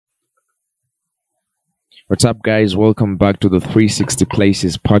What's up, guys? Welcome back to the 360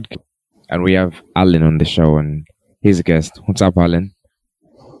 Places podcast. And we have Alan on the show, and he's a guest. What's up, Alan?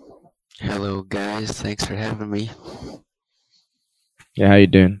 Hello, guys. Thanks for having me. Yeah, how you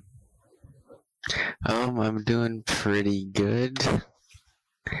doing? I'm doing pretty good.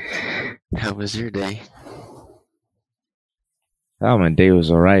 How was your day? Oh, my day was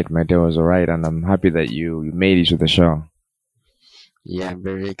alright. And I'm happy that you made it to the show. Yeah, I'm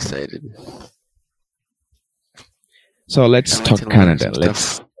very excited. So let's I talk to learn Canada. some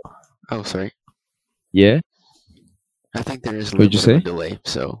stuff. Oh, sorry. Yeah. I think there is a What'd little you bit of say? a delay,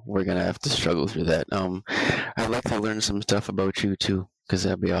 so we're gonna have to struggle through that. I'd like to learn some stuff about you too, because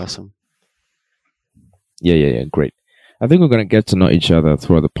that'd be awesome. Yeah. Great. I think we're gonna get to know each other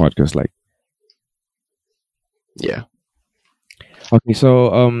throughout the podcast. Yeah. Okay, so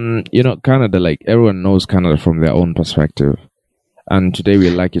Canada. Like everyone knows Canada from their own perspective, and today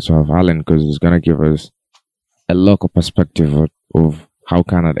we're lucky to have Alan because he's gonna give us a local perspective of how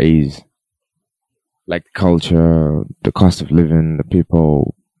Canada is, like culture, the cost of living, the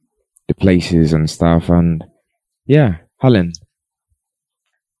people, the places and stuff. And yeah, Alan.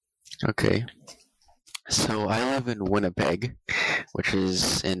 Okay. So I live in Winnipeg, which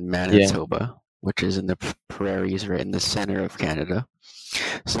is in Yeah. Manitoba, which is in the prairies right in the center of Canada.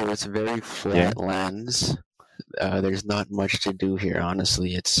 So it's very flat lands. There's not much to do here,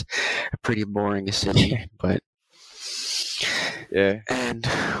 honestly. It's a pretty boring city, but Yeah. and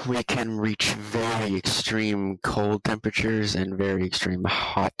we can reach very extreme cold temperatures and very extreme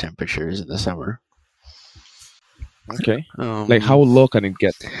hot temperatures in the summer. Okay. Like how low can it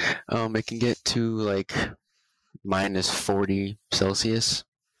get? It can get to like minus 40 Celsius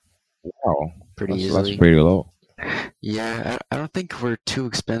Wow. pretty That's easily. pretty low. Yeah, I don't think we're too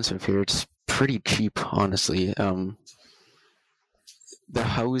expensive here. It's pretty cheap, honestly. The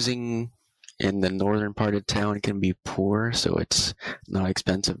housing in the northern part of town can be poor, so it's not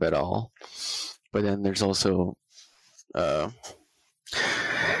expensive at all. But then there's also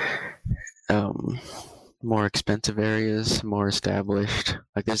more expensive areas, more established.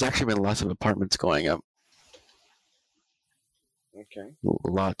 Like there's actually been lots of apartments going up. Okay.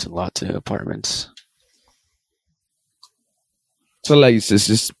 Lots and lots of apartments. So like it's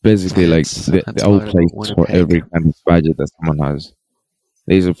just basically like the old place for every kind of budget that someone has.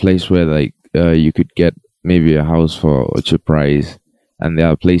 There's a place where like you could get maybe a house for a cheap price, and there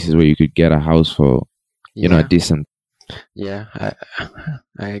are places where you could get a house for a decent. Yeah,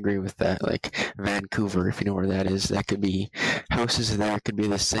 I agree with that. Like Vancouver, if you know where that is, that could be houses there could be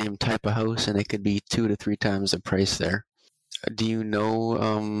the same type of house, and it could be 2 to 3 times the price there. Do you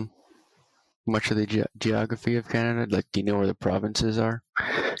know much of the geography of Canada? Like, do you know where the provinces are?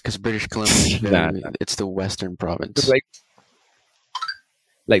 Because British Columbia, it's the western province.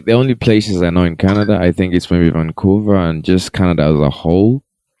 Like the only places I know in Canada, I think it's maybe Vancouver and just Canada as a whole.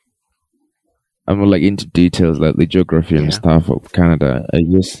 I'm more like into details like the geography and stuff of Canada.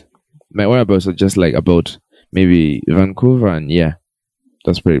 My whereabouts are just like about maybe Vancouver, and yeah,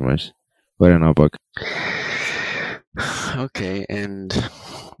 that's pretty much what I know about. Okay, and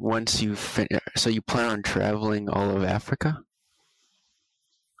once you finish, so you plan on traveling all of Africa?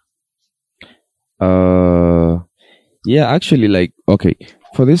 Yeah, actually, like, okay,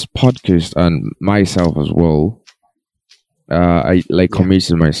 for this podcast and myself as well, I like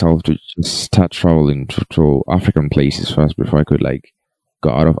committed myself to just start traveling to African places first before I could like go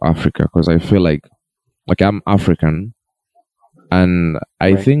out of Africa, because I feel like I'm African, and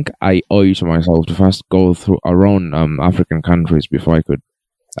I think I owe it to myself to first go through around African countries before I could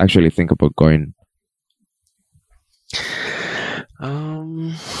actually think about going.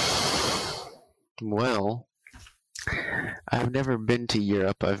 Well, I've never been to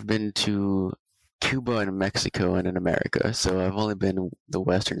Europe. I've been to Cuba and Mexico and in America, so I've only been the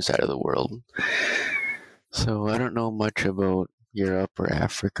western side of the world. So I don't know much about Europe or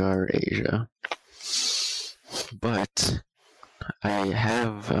Africa or Asia. But I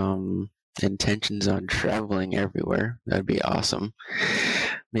have intentions on traveling everywhere. That'd be awesome.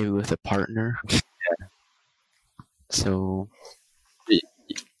 Maybe with a partner. So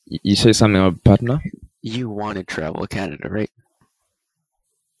you say something about partner? You want to travel Canada, right?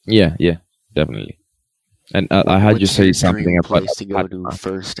 Yeah, definitely. And I heard you say something about place to go to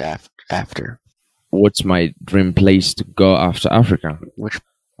first after. What's my dream place to go after Africa?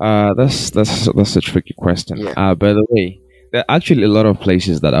 That's a tricky question. Yeah. By the way, there are actually a lot of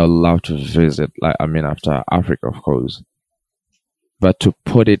places that I would love to visit. Like, I mean, after Africa, of course. But to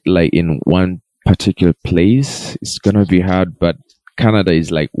put it like in one particular place, it's gonna be hard. But Canada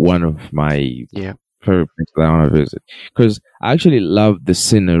is like one of my favorite places that I want to visit, because I actually love the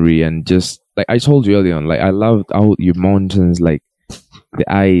scenery and just like I told you earlier on, like I loved how your mountains, like the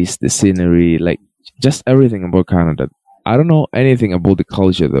ice, the scenery, like just everything about Canada. I don't know anything about the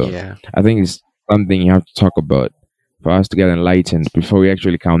culture though. Yeah. I think it's something you have to talk about for us to get enlightened before we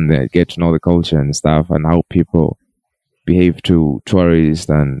actually come there, get to know the culture and stuff and how people behave to tourists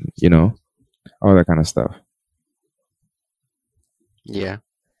and all that kind of stuff. Yeah.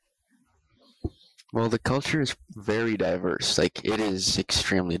 Well, the culture is very diverse. Like, it is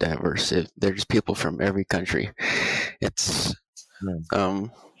extremely diverse. There's people from every country. It's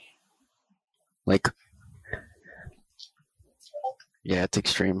like, yeah, it's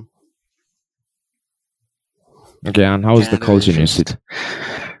extreme. Okay, and how is the Canada culture is in your just city?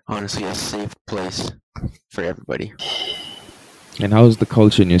 honestly a safe place for everybody. And how is the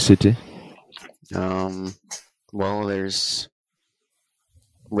culture in your city? Well, there's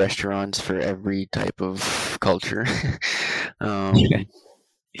restaurants for every type of culture.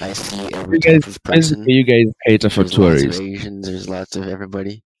 I see every type of person. Basically, you guys cater for There's lots of tourists. Asians. There's lots of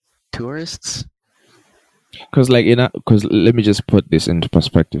everybody. Tourists? Because let me just put this into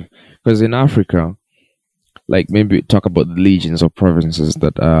perspective. Because in Africa, like maybe talk about the legions or provinces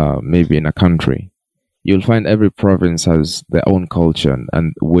that are maybe in a country. You'll find every province has their own culture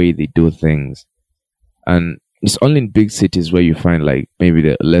and way they do things. And it's only in big cities where you find like maybe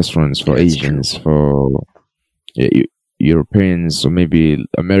the restaurants for Yeah, it's Asians, for Europeans, or maybe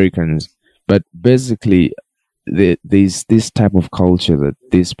Americans. But basically, there's this type of culture that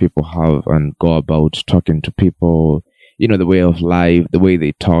these people have and go about talking to people. The way of life, the way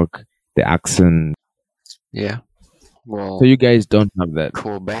they talk, the accent. Yeah. Well, So you guys don't have that.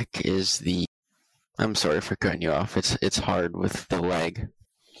 Quebec is the. I'm sorry for cutting you off. It's hard with the lag.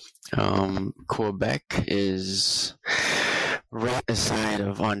 Quebec is right aside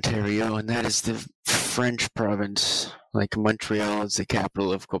of Ontario, and that is the French province. Like, Montreal is the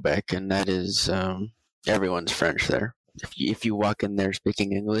capital of Quebec, and that is everyone's French there. If you walk in there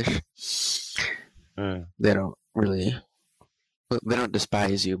speaking English, they don't really. They don't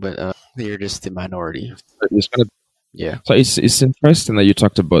despise you, but you're just the minority. It's gonna Yeah. So it's interesting that you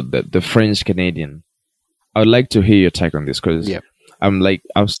talked about the French Canadian. I would like to hear your take on this because Yeah. I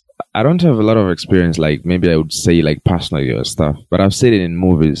don't have a lot of experience, like maybe I would say like personally or stuff, but I've seen it in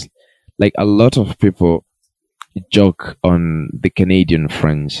movies. Like a lot of people joke on the Canadian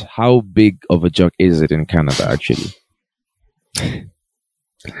French. How big of a joke is it in Canada actually?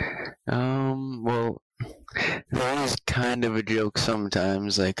 Well, that is kind of a joke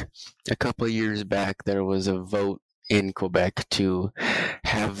sometimes. Like, a couple of years back, there was a vote in Quebec to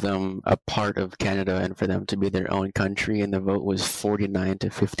have them a part of Canada and for them to be their own country, and the vote was 49 to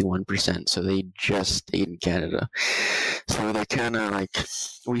 51%. So they just stayed in Canada. So they're kind of like,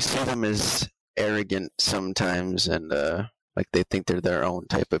 we see them as arrogant sometimes, and like they think they're their own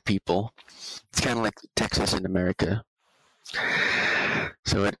type of people. It's kind of like Texas in America.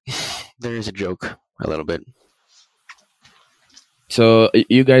 So there is a joke a little bit. So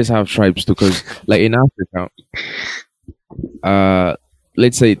you guys have tribes too, because like in Africa,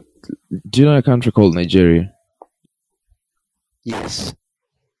 let's say, do you know a country called Nigeria? Yes.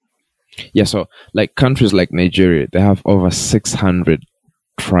 Yeah, so like countries like Nigeria, they have over 600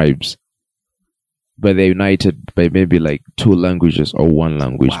 tribes, but they're united by maybe like two languages or one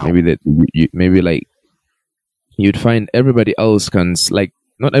language. Wow. Maybe that maybe like you'd find everybody else can like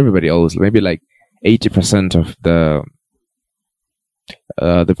not everybody else, maybe like 80% of the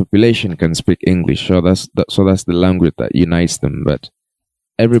population can speak English. So that's the language that unites them. But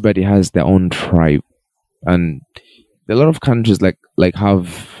everybody has their own tribe, and a lot of countries like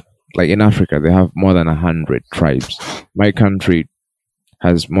have like in Africa they have more than 100 tribes. My country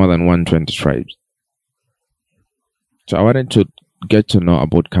has more than 120 tribes. So I wanted to get to know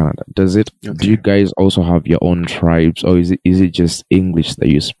about Canada. Does it? Okay. Do you guys also have your own tribes, or is it just English that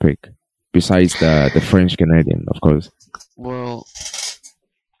you speak? Besides the French Canadian, of course. Well,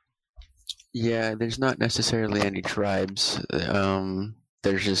 yeah, there's not necessarily any tribes.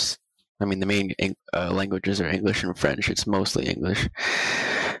 There's just, I mean, the main languages are English and French. It's mostly English.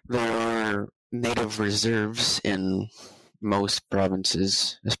 There are native reserves in most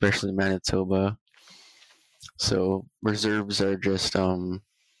provinces, especially Manitoba. So reserves are just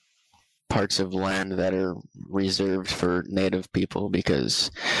parts of land that are reserved for native people because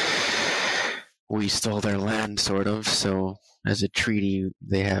we stole their land, sort of. So as a treaty,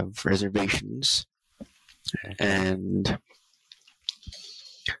 they have reservations. And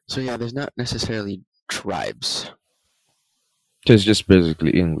so, yeah, there's not necessarily tribes. It's just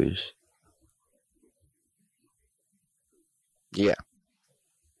basically English. Yeah.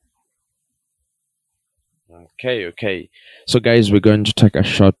 Okay. So, guys, we're going to take a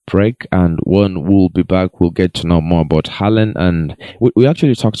short break, and when we'll be back, we'll get to know more about Harlan. And we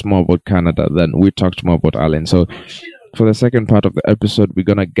actually talked more about Canada than we talked more about Alan. So, for the second part of the episode, we're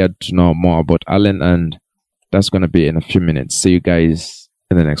going to get to know more about Alan, and that's going to be in a few minutes. See you guys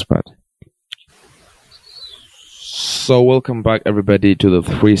in the next part. So, welcome back, everybody, to the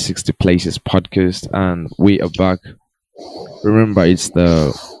 360 Places podcast, and we are back. Remember, it's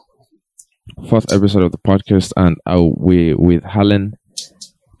the fourth episode of the podcast, and we with Helen.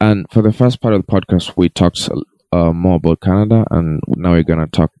 And for the first part of the podcast, we talked more about Canada, and now we're gonna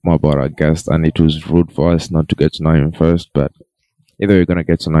talk more about our guest. And it was rude for us not to get to know him first, but either we're gonna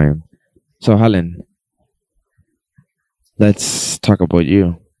get to know him. So, Helen, let's talk about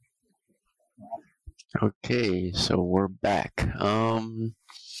you. Okay, so we're back. I'm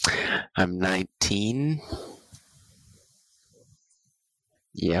 19.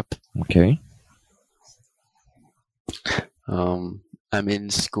 Yep. Okay. I'm in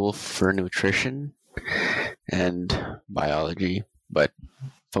school for nutrition and biology, but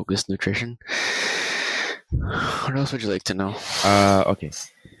focused nutrition. What else would you like to know? Okay.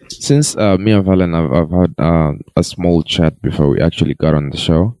 Since me and Valen have had a small chat before we actually got on the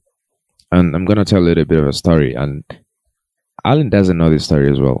show, and I'm gonna tell a little bit of a story, and Alan doesn't know this story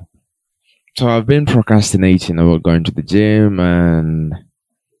as well. So I've been procrastinating about going to the gym, and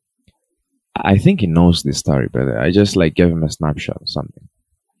I think he knows this story, but I just like gave him a snapshot or something.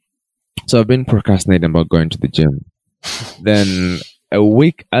 So I've been procrastinating about going to the gym. Then a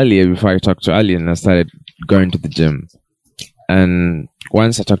week earlier, before I talked to Alan, I started going to the gym. And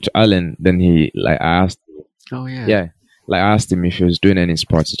once I talked to Alan, then I asked. Oh yeah. I asked him if he was doing any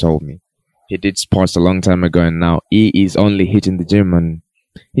sports. He told me he did sports a long time ago, and now he is only hitting the gym. And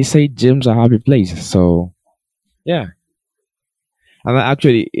he said gyms are a happy place. So yeah. And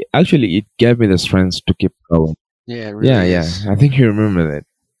actually, it gave me the strength to keep going. Yeah, it really is. I think you remember that.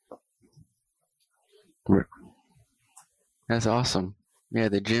 That's awesome. Yeah,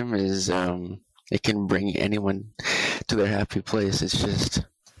 the gym is it can bring anyone to their happy place. It's just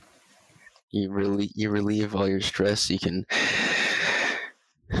you relieve all your stress. It's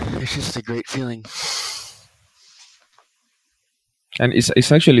just a great feeling. And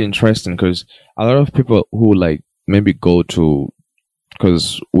it's actually interesting because a lot of people who like maybe go to,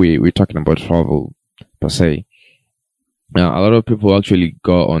 because we're talking about travel per se. Now, a lot of people actually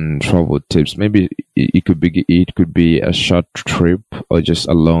go on travel tips. Maybe it could be a short trip or just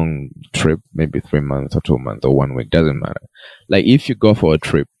a long trip, maybe 3 months or 2 months or 1 week. Doesn't matter. Like if you go for a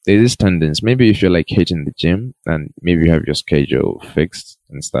trip, there's this tendency. Maybe if you're like hitting the gym and maybe you have your schedule fixed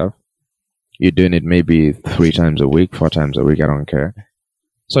and stuff, you're doing it maybe 3 times a week, 4 times a week. I don't care.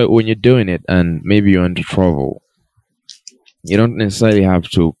 So when you're doing it and maybe you want to travel, you don't necessarily have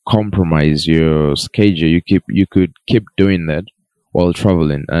to compromise your schedule. You could keep doing that while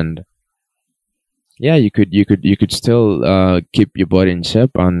traveling, and yeah, you could still keep your body in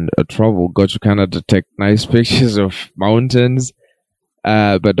shape and travel. Go to Canada, take nice pictures of mountains,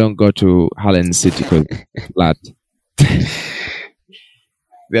 but don't go to Harlan City because it's flat.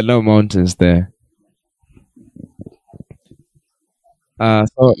 There are no mountains there.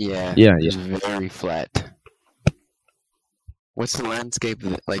 Yeah, it's very flat. What's the landscape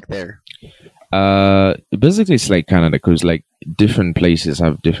like there? Basically, it's like Canada because like different places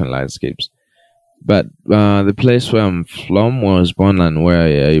have different landscapes. But the place where I'm from, was born and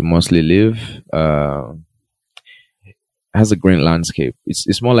where I mostly live, has a green landscape.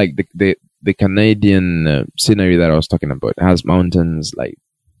 It's more like the Canadian scenery that I was talking about. It has mountains, like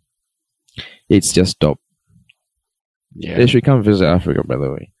it's just dope. Yeah. They should come visit Africa, by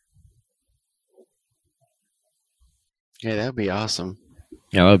the way. Yeah, that'd be awesome.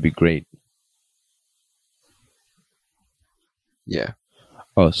 Yeah, that would be great. Yeah.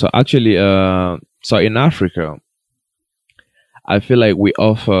 Oh, so actually, so in Africa, I feel like we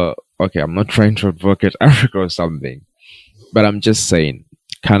offer. Okay, I'm not trying to advocate Africa or something, but I'm just saying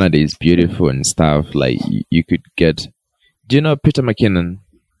Canada is beautiful and stuff. Like you could get. Do you know Peter McKinnon?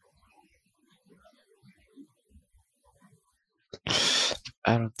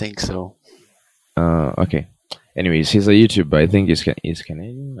 I don't think so. Okay. Anyways, he's a YouTuber. I think he's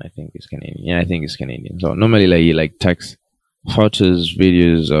Canadian. I think he's Canadian. Yeah, I think he's Canadian. So normally, like he like takes photos,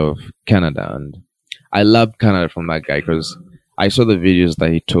 videos of Canada, and I love Canada from that guy because I saw the videos that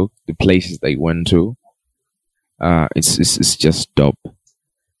he took, the places that he went to. It's just dope.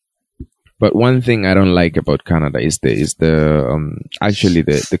 But one thing I don't like about Canada is actually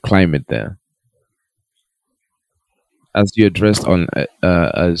the climate there. As you addressed earlier,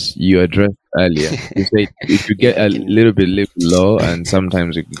 you say it could get a little bit low, and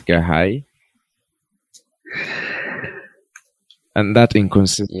sometimes it could get high. And that Yeah.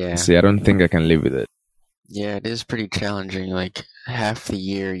 inconsistency, I don't think I can live with it. Yeah, it is pretty challenging. Like half the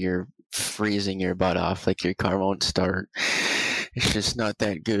year you're freezing your butt off, like your car won't start. It's just not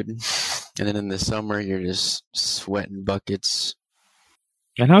that good. And then in the summer you're just sweating buckets.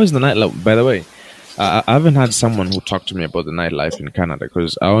 And how is the nightlife? By the way, I haven't had someone who talked to me about the nightlife in Canada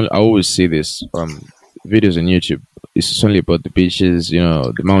because I always see this videos on YouTube. It's only about the beaches,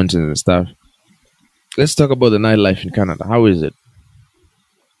 the mountains and stuff. Let's talk about the nightlife in Canada. How is it?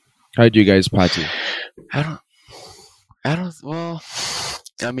 How do you guys party? Well,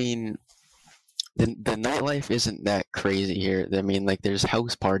 I mean, the nightlife isn't that crazy here. I mean, like, there's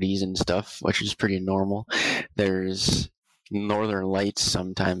house parties and stuff, which is pretty normal. There's northern lights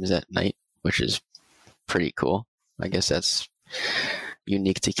sometimes at night, which is pretty cool. I guess that's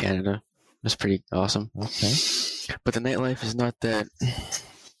unique to Canada. That's pretty awesome. Okay. But the nightlife is not that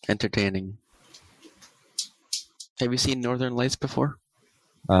entertaining. Have you seen Northern Lights before?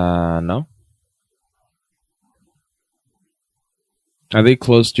 No. Are they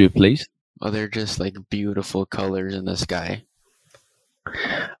close to your place? Oh, they're just like beautiful colors in the sky.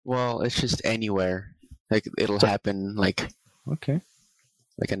 Well, it's just anywhere. Like it'll happen like Okay.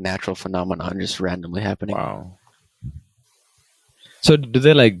 a natural phenomenon just randomly happening. Wow. So do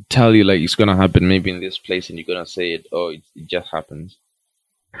they like tell you like it's gonna happen maybe in this place and you're gonna say it or it just happens?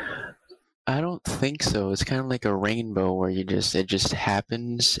 I don't think so. It's kind of like a rainbow where it just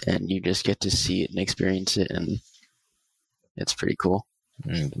happens and you just get to see it and experience it, and it's pretty cool.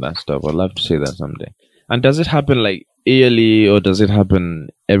 That's dope. I'd love to see that someday. And does it happen like yearly or does it happen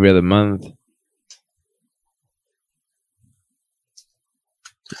every other month?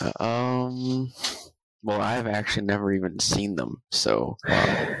 Well, I've actually never even seen them, so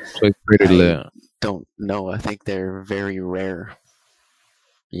Wow. So it's pretty rare. don't know. I think they're very rare.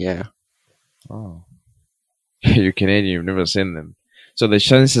 Yeah. Oh. You're Canadian, you've never seen them. So the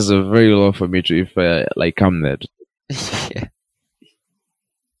chances are very low for me to if I like come there. Yeah.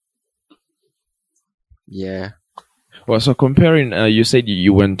 Yeah. Well, so comparing, you said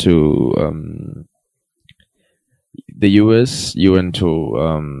you went to the US, you went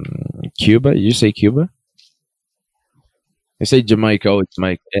to Cuba. You say Cuba? I say Jamaica. Oh, it's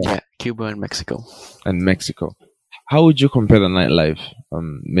Jamaica. Yeah, Cuba and Mexico. And Mexico. How would you compare the nightlife,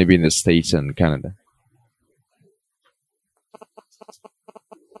 maybe in the States and Canada?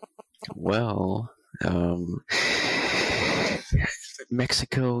 Well,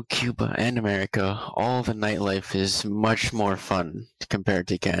 Mexico, Cuba, and America, all the nightlife is much more fun compared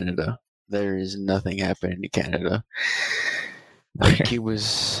to Canada. There is nothing happening in Canada.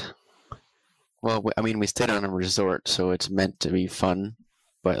 Cuba's, well, I mean, we stayed on a resort, so it's meant to be fun,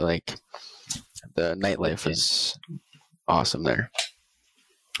 but like the nightlife is awesome there.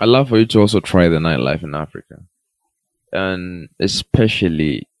 I'd love for you to also try the nightlife in Africa, and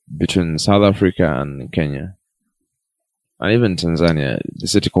especially between South Africa and Kenya, and even Tanzania, the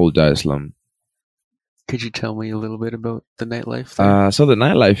city called Dar es Salaam. Could you tell me a little bit about the nightlife there? So the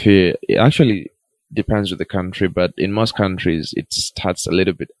nightlife here, it actually depends with the country, but in most countries, it starts a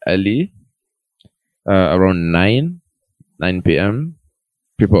little bit early, around 9 p.m.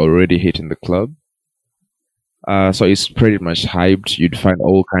 People are already hitting the club. So it's pretty much hyped. You'd find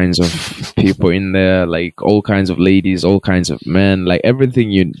all kinds of people in there, like all kinds of ladies, all kinds of men, like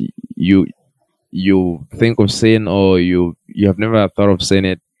everything you think of seeing or you have never thought of seeing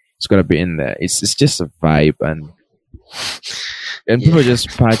it. It's gonna be in there. It's just a vibe, and people just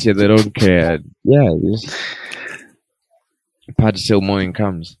party. They don't care. Yeah, just party till morning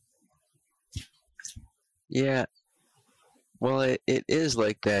comes. Yeah. Well, it is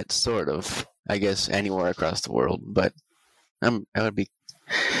like that, sort of, I guess, anywhere across the world, but I would be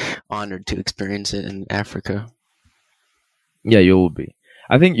honored to experience it in Africa. Yeah, you will be.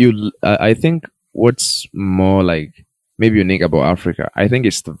 I think what's more like maybe unique about Africa, I think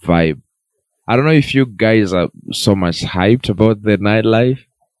it's the vibe. I don't know if you guys are so much hyped about the nightlife,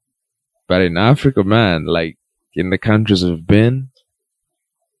 but in Africa, man, like in the countries we've been,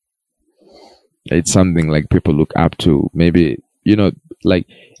 it's something like people look up to. Maybe, like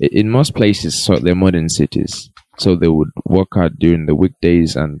in most places, so they're modern cities. So they would work out during the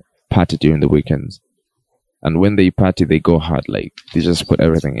weekdays and party during the weekends. And when they party, they go hard. Like they just put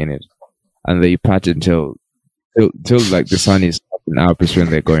everything in it. And they party till like the sun is up is when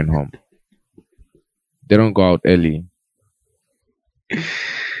they're going home. They don't go out early.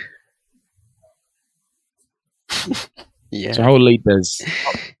 Yeah. So how late does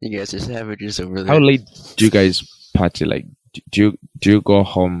you guys are savages over there? how late do you guys party? Like do you go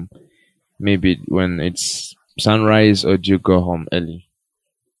home maybe when it's sunrise or do you go home early?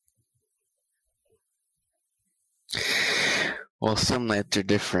 Well, some nights are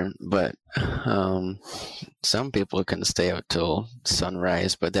different, but some people can stay out till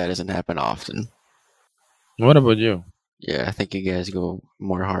sunrise, but that doesn't happen often. What about you? Yeah, I think you guys go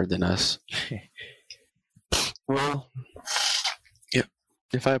more hard than us. Well, yeah,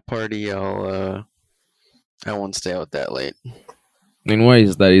 if I party, I won't stay out that late. And why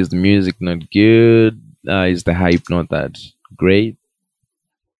is that? Is the music not good? Is the hype not that great?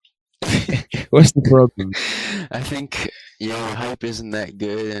 What's the problem? I think hype isn't that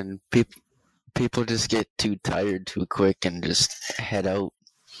good, and people just get too tired too quick and just head out.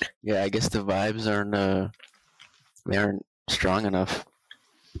 Yeah, I guess the vibes aren't strong enough.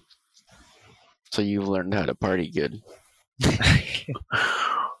 So you've learned how to party good.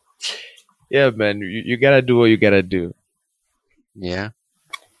 Yeah, man, you gotta do what you gotta do. Yeah,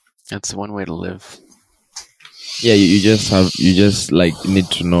 that's one way to live. Yeah, you just like need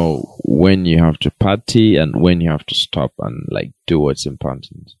to know when you have to party and when you have to stop and like do what's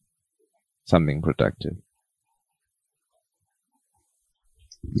important, something productive.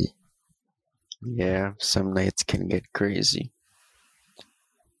 Yeah, some nights can get crazy.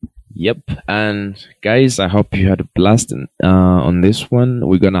 Yep. And guys, I hope you had a blast on this one.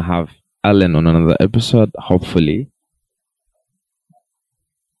 We're gonna have Alan on another episode, hopefully.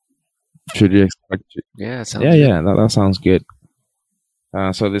 Should you expect it? Yeah, it sounds Yeah, good. yeah, that sounds good.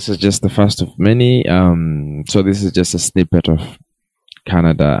 So this is just the first of many. So this is just a snippet of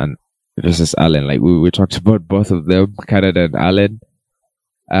Canada and versus Allen. Like we talked about both of them, Canada and Allen.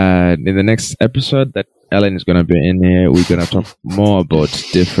 And in the next episode that Ellen is gonna be in here, we're gonna talk more about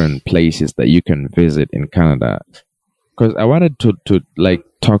different places that you can visit in Canada. Because I wanted to like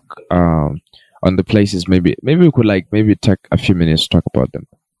talk on the places. Maybe we could like maybe take a few minutes to talk about them.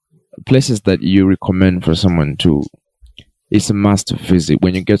 Places that you recommend for someone to. It's a must visit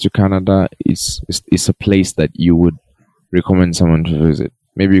when you get to Canada. It's a place that you would recommend someone to visit.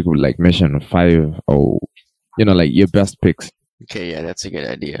 Maybe you could like mention 5 or like your best picks. Okay, yeah, that's a good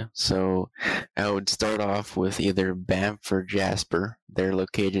idea. So I would start off with either Banff or Jasper. They're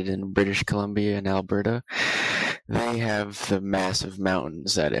located in British Columbia and Alberta. They have the massive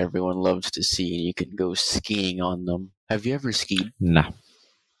mountains that everyone loves to see, and you can go skiing on them. Have you ever skied Nah.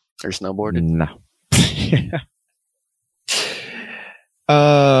 or snowboarded? Nah.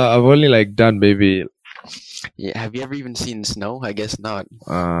 I've only like done maybe. Yeah, have you ever even seen snow? I guess not.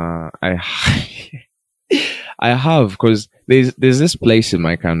 I have, because there's this place in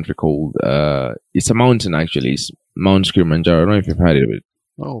my country called it's a mountain actually. It's Mount Kilimanjaro. I don't know if you've heard of it.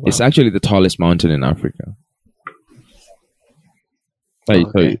 Oh, wow. It's actually the tallest mountain in Africa.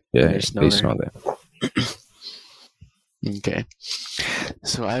 Okay. Yeah, There's snow there's there. snow there. Okay.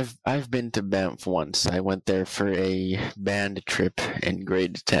 So I've been to Banff once. I went there for a band trip in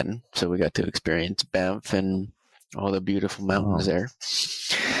grade 10. So we got to experience Banff and all the beautiful mountains there.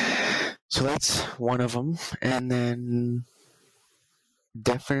 So that's one of them. And then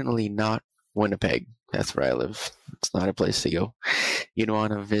definitely not Winnipeg. That's where I live. It's not a place to go. You'd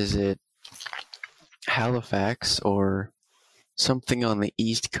want to visit Halifax or something on the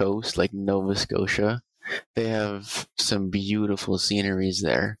East Coast like Nova Scotia. They have some beautiful sceneries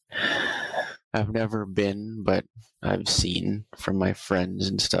there. I've never been, but I've seen from my friends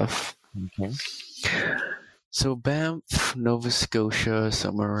and stuff. Okay. So Banff, Nova Scotia,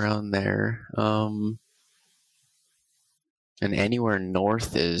 somewhere around there. And anywhere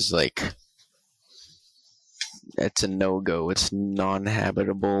north is like, it's a no-go. It's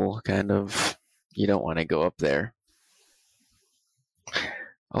non-habitable, kind of. You don't want to go up there.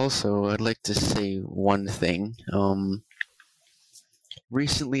 Also, I'd like to say one thing.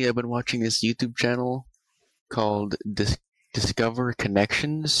 Recently, I've been watching this YouTube channel called Discover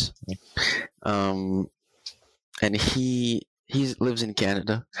Connections. And he lives in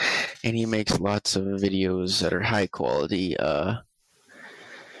Canada, and he makes lots of videos that are high quality. Are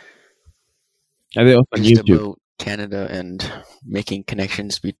they also on YouTube? About Canada and making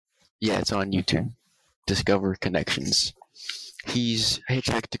connections. Yeah, it's on YouTube. Okay. Discover Connections. He's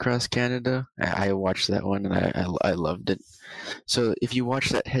hitchhiked across Canada. I watched that one and I loved it. So if you watch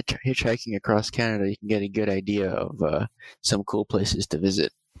that hitchhiking across Canada, you can get a good idea of some cool places to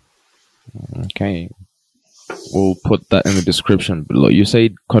visit. Okay. We'll put that in the description below. You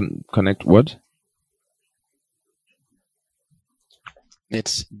say connect what?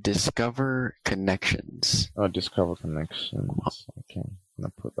 It's Discover Connections. Oh, Discover Connections. Okay. I'm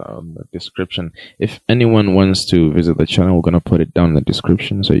going to put that on the description. If anyone wants to visit the channel, we're going to put it down in the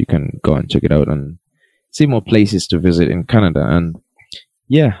description so you can go and check it out and see more places to visit in Canada. And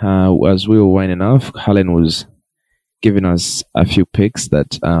yeah, as we were winding off, Helen was giving us a few picks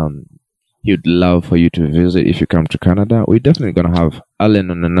that he'd love for you to visit if you come to Canada. We're definitely going to have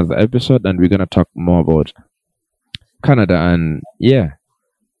Alan on another episode, and we're going to talk more about Canada. And yeah,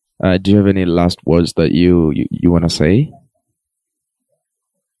 do you have any last words that you want to say?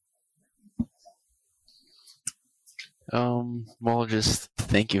 Well, just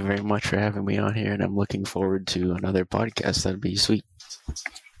thank you very much for having me on here, and I'm looking forward to another podcast. That'd be sweet.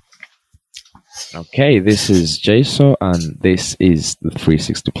 Okay, this is Jaso, and this is the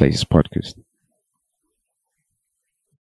 360 Places podcast.